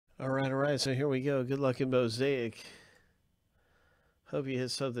All right. So here we go. Good luck in Mosaic. Hope you hit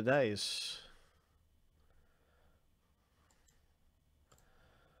some of the dice.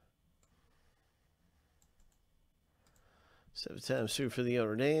 Seven times through for the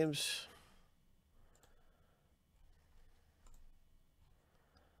owner names.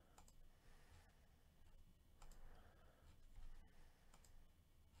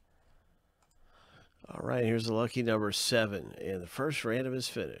 All right, here's the lucky number 7, and the first random is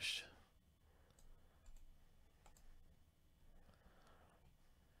finished.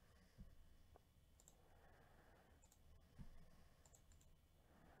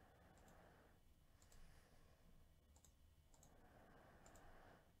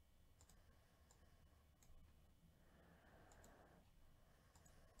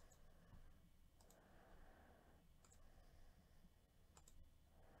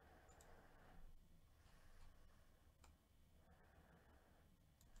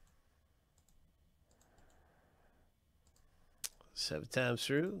 Seven times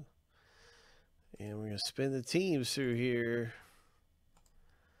through. And we're going to spin the teams through here.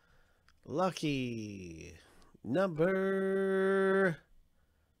 Lucky number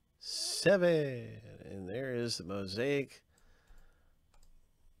 7. And there is the Mosaic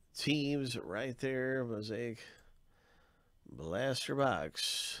teams right there. Mosaic blaster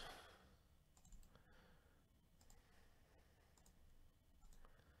box.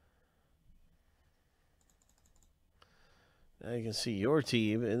 Now you can see your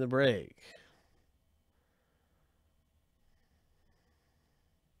team in the break.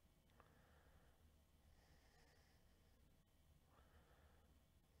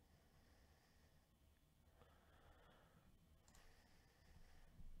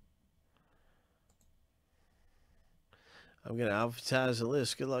 I'm going to alphabetize the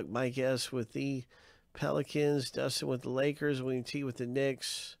list. Good luck, Mike S. with the Pelicans, Dustin with the Lakers, William T. with the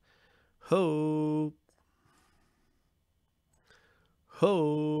Knicks. Ho!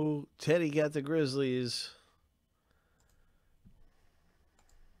 Teddy got the Grizzlies.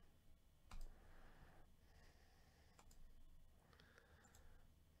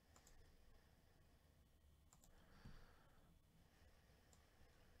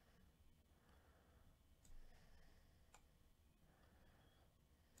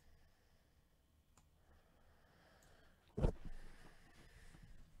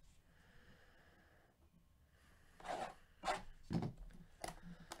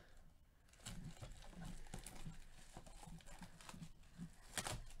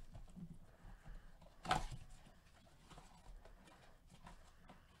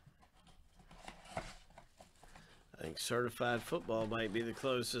 I think certified football might be the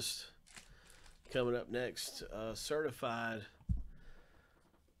closest. Coming up next, certified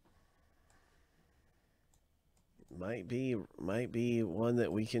might be one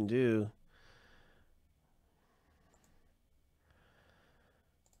that we can do.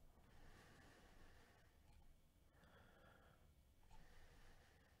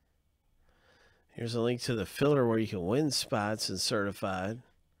 Here's a link to the filler where you can win spots in certified.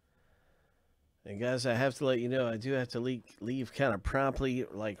 And guys, I have to let you know, I do have to leave kind of promptly,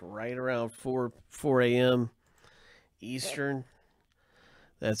 like right around 4 a.m. Eastern.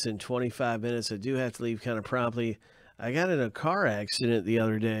 That's in 25 minutes. I do have to leave kind of promptly. I got in a car accident the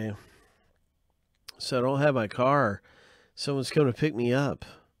other day, so I don't have my car. Someone's coming to pick me up,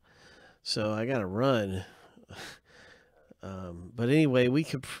 so I got to run. But anyway, we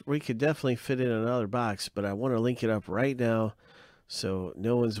could definitely fit in another box, but I want to link it up right now, so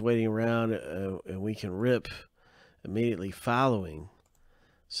no one's waiting around, and we can rip immediately following.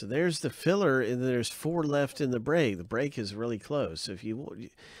 So there's the filler, and there's 4 left in the break. The break is really close. If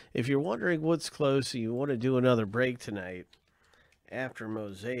you're wondering what's close and you want to do another break tonight after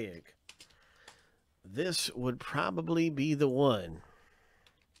Mosaic, this would probably be the one.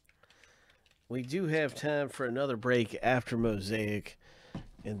 We do have time for another break after Mosaic,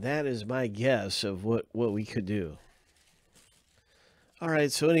 and that is my guess of what we could do. All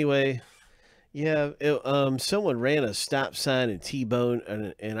right, so anyway, yeah, someone ran a stop sign and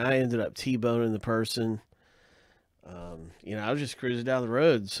T-bone, and I ended up T-boning the person. I was just cruising down the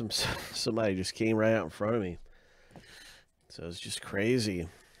road. Somebody just came right out in front of me. So it's just crazy.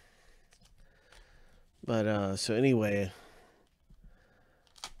 But so anyway,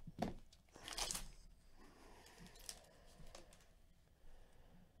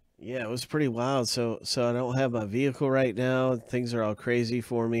 yeah, it was pretty wild. So I don't have my vehicle right now. Things are all crazy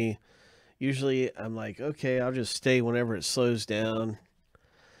for me. Usually I'm like, okay, I'll just stay whenever it slows down.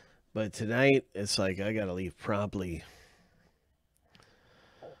 But tonight, it's like I got to leave promptly.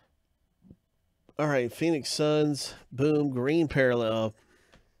 All right, Phoenix Suns, boom, green parallel.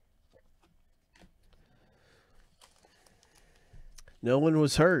 No one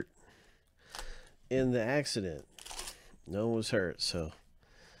was hurt in the accident. No one was hurt, so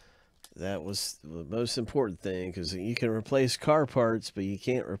that was the most important thing, because you can replace car parts, but you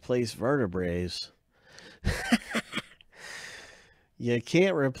can't replace vertebrae. You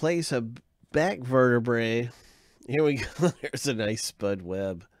can't replace a back vertebrae. Here we go. There's a nice Spud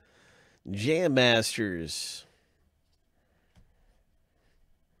Webb. Jam Masters.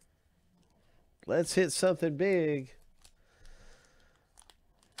 Let's hit something big.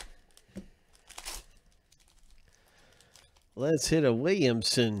 Let's hit a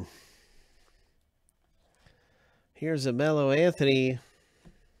Williamson. Here's a Mellow Anthony.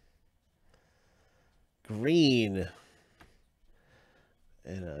 Green.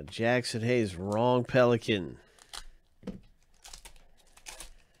 And a Jackson Hayes Wrong Pelican.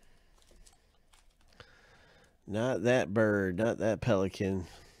 Not that bird, not that pelican.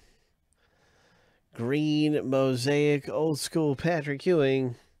 Green Mosaic Old School Patrick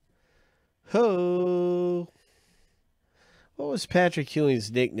Ewing. Ho! What was Patrick Ewing's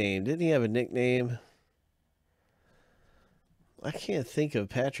nickname? Didn't he have a nickname? I can't think of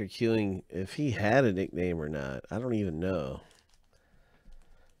Patrick Ewing if he had a nickname or not. I don't even know.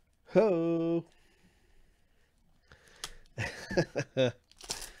 Ho!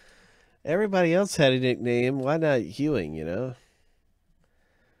 Everybody else had a nickname. Why not Ewing, you know?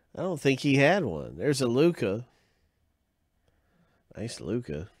 I don't think he had one. There's a Luca. Nice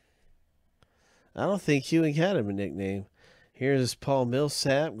Luca. I don't think Ewing had him a nickname. Here's Paul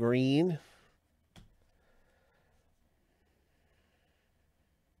Millsap, green.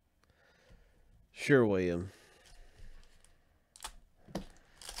 Sure, William.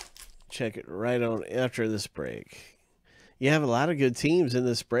 Check it right on after this break. You have a lot of good teams in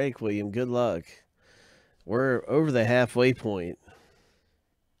this break, William. Good luck. We're over the halfway point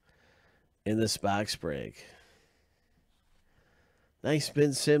in this box break. Nice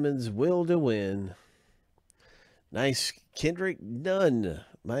Ben Simmons, will to win. Nice Kendrick Nunn,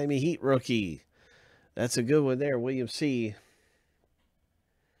 Miami Heat rookie. That's a good one there, William C.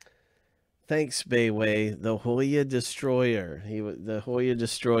 Thanks, Bayway. The Hoya Destroyer. He was the Hoya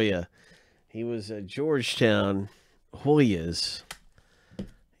Destroyer. He was a Georgetown Hoyas.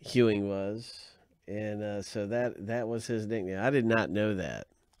 Ewing was, and so that was his nickname. I did not know that.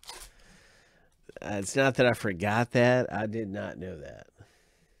 It's not that I forgot that. I did not know that.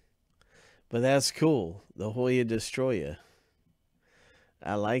 But that's cool. The Hoya Destroyer.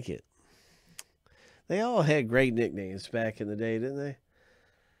 I like it. They all had great nicknames back in the day, didn't they?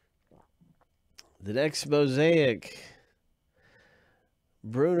 The next Mosaic.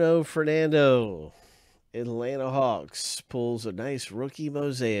 Bruno Fernando. Atlanta Hawks pulls a nice rookie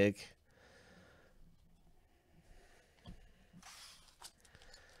Mosaic.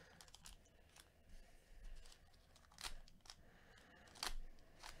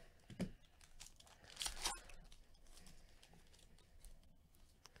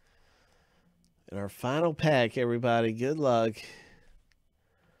 And our final pack, everybody. Good luck.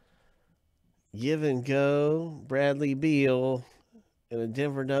 Give and go. Bradley Beal. And a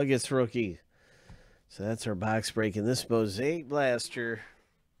Denver Nuggets rookie. So that's our box break in this Mosaic Blaster.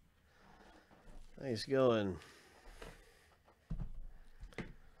 Nice going.